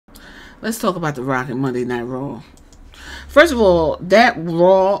Let's talk about The Rock and Monday Night Raw. First of all, that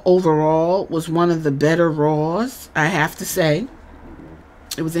Raw overall was one of the better Raws, I have to say.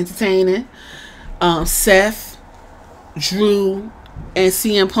 It was entertaining. Seth, Drew, and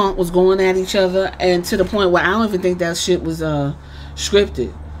CM Punk was going at each other, and to the point where I don't even think that shit was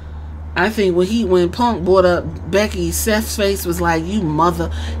scripted. I think when Punk brought up Becky, Seth's face was like, "You mother,"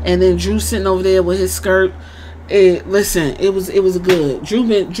 and then Drew sitting over there with his skirt. Listen, it was good. Drew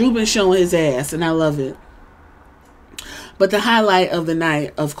been showing his ass, and I love it. But the highlight of the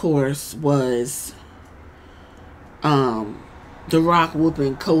night, of course, was The Rock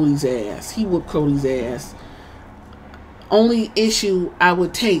whooping Cody's ass. He whooped Cody's ass. Only issue I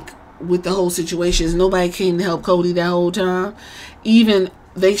would take with the whole situation is nobody came to help Cody that whole time. Even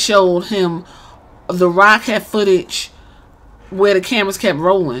they showed him, The Rock had footage where the cameras kept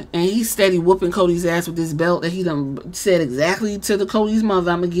rolling, and he steady whooping Cody's ass with this belt that he done said exactly to the Cody's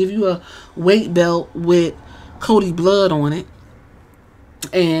mother, "I'm gonna give you a weight belt with Cody blood on it."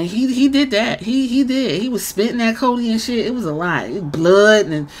 And he did that. He did. He was spitting at Cody and shit. It was a lot. It was blood,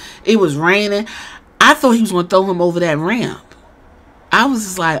 and it was raining. I thought he was gonna throw him over that ramp. I was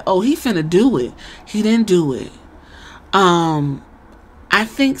just like, oh, he finna do it. He didn't do it. I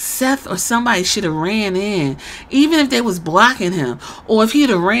think Seth or somebody should have ran in, even if they was blocking him, or if he'd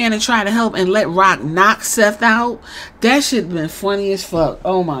have ran and tried to help and let Rock knock Seth out. That should have been funny as fuck.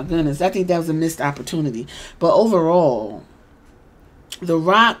 Oh my goodness, I think that was a missed opportunity. But overall, The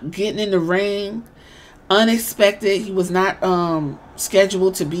Rock getting in the ring, unexpected. He was not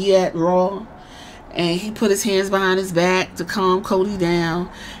scheduled to be at Raw. And he put his hands behind his back to calm Cody down.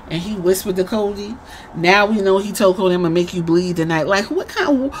 And he whispered to Cody. Now we know he told Cody, "I'm going to make you bleed tonight." Like, what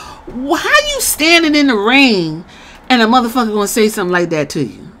kind of... How you standing in the ring and a motherfucker going to say something like that to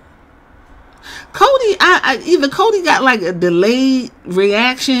you? Cody, either Cody got like a delayed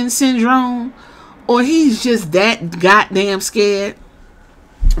reaction syndrome, or he's just that goddamn scared.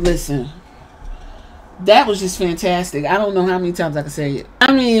 Listen, that was just fantastic. I don't know how many times I can say it.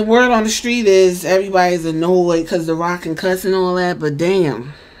 I mean, word on the street is everybody's annoyed because The Rock and cuss and all that, but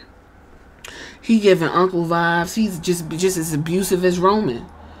damn, he giving uncle vibes. He's just as abusive as Roman.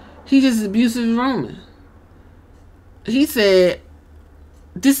 He just as abusive as Roman. He said,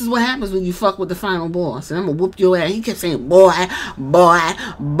 "This is what happens when you fuck with the final boss, and I'm gonna whoop your ass." He kept saying, "Boy, boy,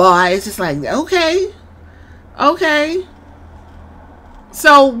 boy." It's just like, okay.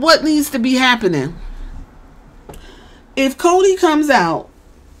 So what needs to be happening? If Cody comes out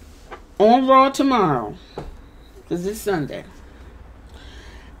on Raw tomorrow, because it's Sunday,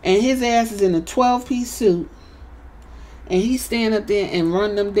 and his ass is in a 12-piece suit, and he stand up there and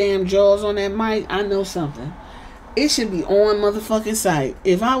run them damn jaws on that mic, I know something. It should be on motherfucking sight.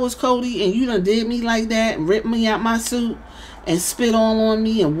 If I was Cody and you done did me like that and ripped me out my suit and spit all on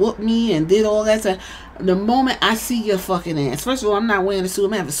me and whooped me and did all that stuff, the moment I see your fucking ass, first of all, I'm not wearing a suit, I'm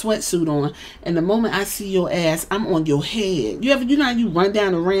gonna have a sweatsuit on, and the moment I see your ass, I'm on your head. You know how you run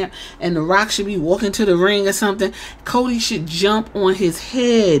down the ramp and The Rock should be walking to the ring or something? Cody should jump on his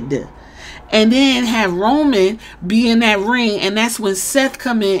head. And then have Roman be in that ring, and that's when Seth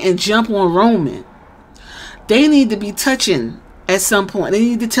come in and jump on Roman. They need to be touching at some point. They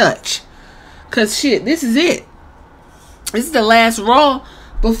need to touch. Cause shit, this is it. This is the last Raw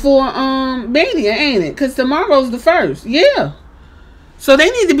before Mania, ain't it? Cause tomorrow's the first. Yeah. So they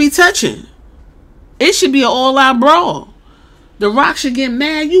need to be touching. It should be an all-out brawl. The Rock should get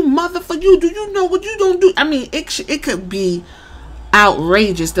mad. You motherfucker, do you know what you don't do? I mean, it could be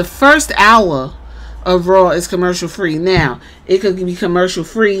outrageous. The first hour of Raw is commercial free. Now, it could be commercial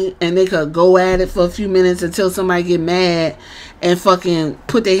free and they could go at it for a few minutes until somebody get mad and fucking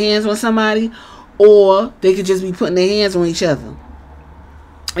put their hands on somebody, or they could just be putting their hands on each other.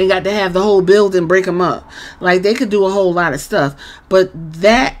 They got to have the whole building break them up. Like, they could do a whole lot of stuff. But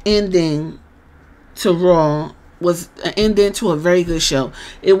that ending to Raw was an ending to a very good show.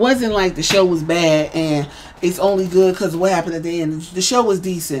 It wasn't like the show was bad and it's only good because of what happened at the end. The show was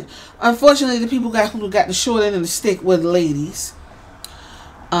decent. Unfortunately, the people who got the short end of the stick were the ladies.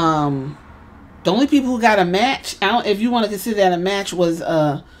 The only people who got a match, if you want to consider that a match, was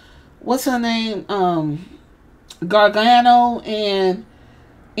what's her name? Gargano and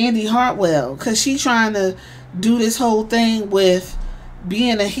Indy Hartwell, because she trying to do this whole thing with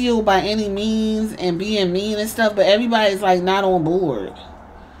being a heel by any means and being mean and stuff, but everybody's like not on board.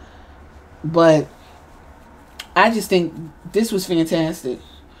 But I just think this was fantastic.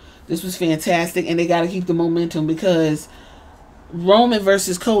 This was fantastic, and they got to keep the momentum because Roman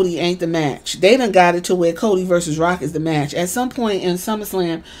versus Cody ain't the match. They done got it to where Cody versus Rock is the match. At some point in some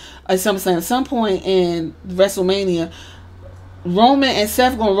point in WrestleMania, Roman and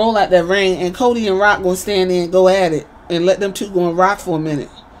Seth gonna roll out that ring, and Cody and Rock gonna stand there and go at it, and let them two go and rock for a minute.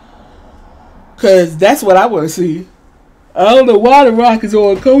 Cause that's what I want to see. I don't know why The Rock is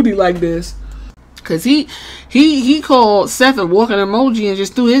on Cody like this. Cause he called Seth a walking emoji and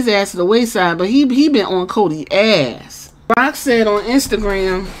just threw his ass to the wayside, but he been on Cody ass. Rock said on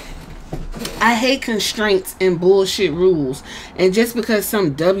Instagram, I hate constraints and bullshit rules. And just because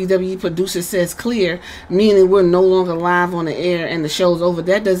some WWE producer says clear, meaning we're no longer live on the air and the show's over,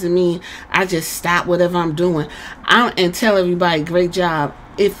 that doesn't mean I just stop whatever I'm doing and tell everybody great job.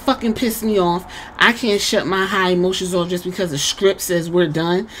 It fucking pissed me off. I can't shut my high emotions off just because the script says we're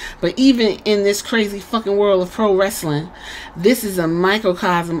done. But even in this crazy fucking world of pro wrestling, this is a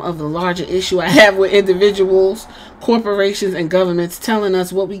microcosm of the larger issue I have with individuals, corporations, and governments telling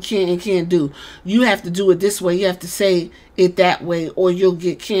us what we can and can't do. You have to do it this way. You have to say it that way or you'll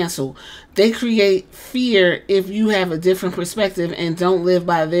get canceled. They create fear if you have a different perspective and don't live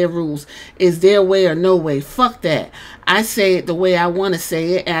by their rules. It's their way or no way. Fuck that. I say it the way I want to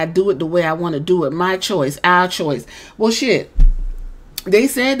say it, and I do it the way I want to do it. My choice, our choice. Well, shit. They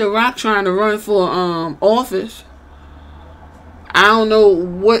said The Rock trying to run for office. I don't know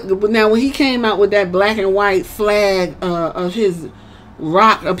what. Now, when he came out with that black and white flag of his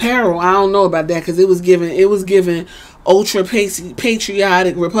Rock apparel, I don't know about that because it was given ultra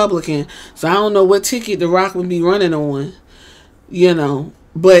patriotic Republican. So I don't know what ticket The Rock would be running on, you know.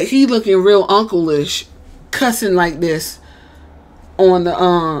 But he looking real uncle-ish, cussing like this on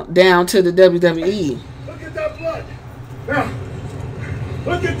the down to the WWE. Look at that blood. Now,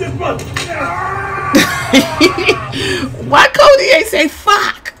 look at this blood. Why Cody ain't say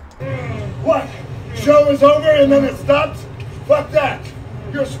fuck? What? Show is over and then it stops? Fuck that.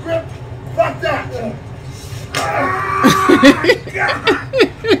 Your script? Fuck that.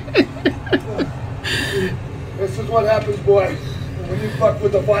 This is what happens, boy, when you fuck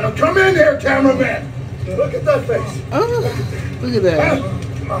with the final. Come in here, cameraman. Look at that face. Oh, look at that.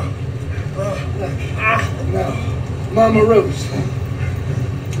 Now, Mama Rose.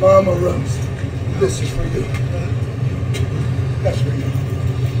 Mama Rose. This is for you. That's for you.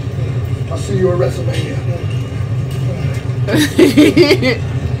 I'll see you at WrestleMania.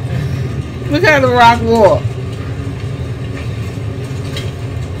 Look how The Rock walk.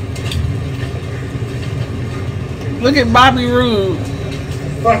 Look at Bobby Roode.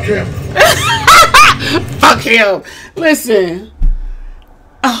 Fuck him. Fuck him. Listen.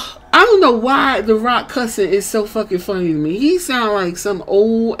 I don't know why The Rock cussing is so fucking funny to me. He sound like some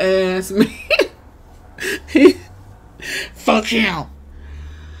old ass man. Fuck him.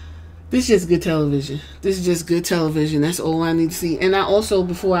 This is just good television. This is just good television. That's all I need to see. And I also,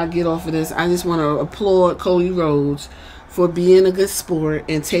 before I get off of this, I just want to applaud Cody Rhodes for being a good sport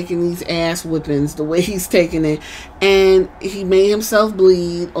and taking these ass whippings the way he's taking it. And he made himself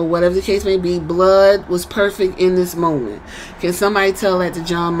bleed, or whatever the case may be. Blood was perfect in this moment. Can somebody tell that to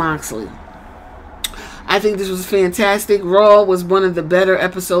Jon Moxley? I think this was fantastic. Raw was one of the better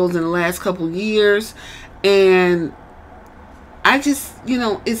episodes in the last couple years. And I just, you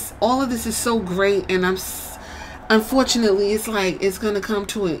know, it's all of this is so great. And unfortunately, it's like it's going to come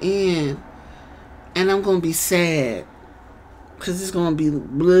to an end. And I'm going to be sad. Because it's going to be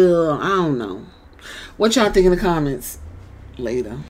blah. I don't know. What y'all think in the comments? Later.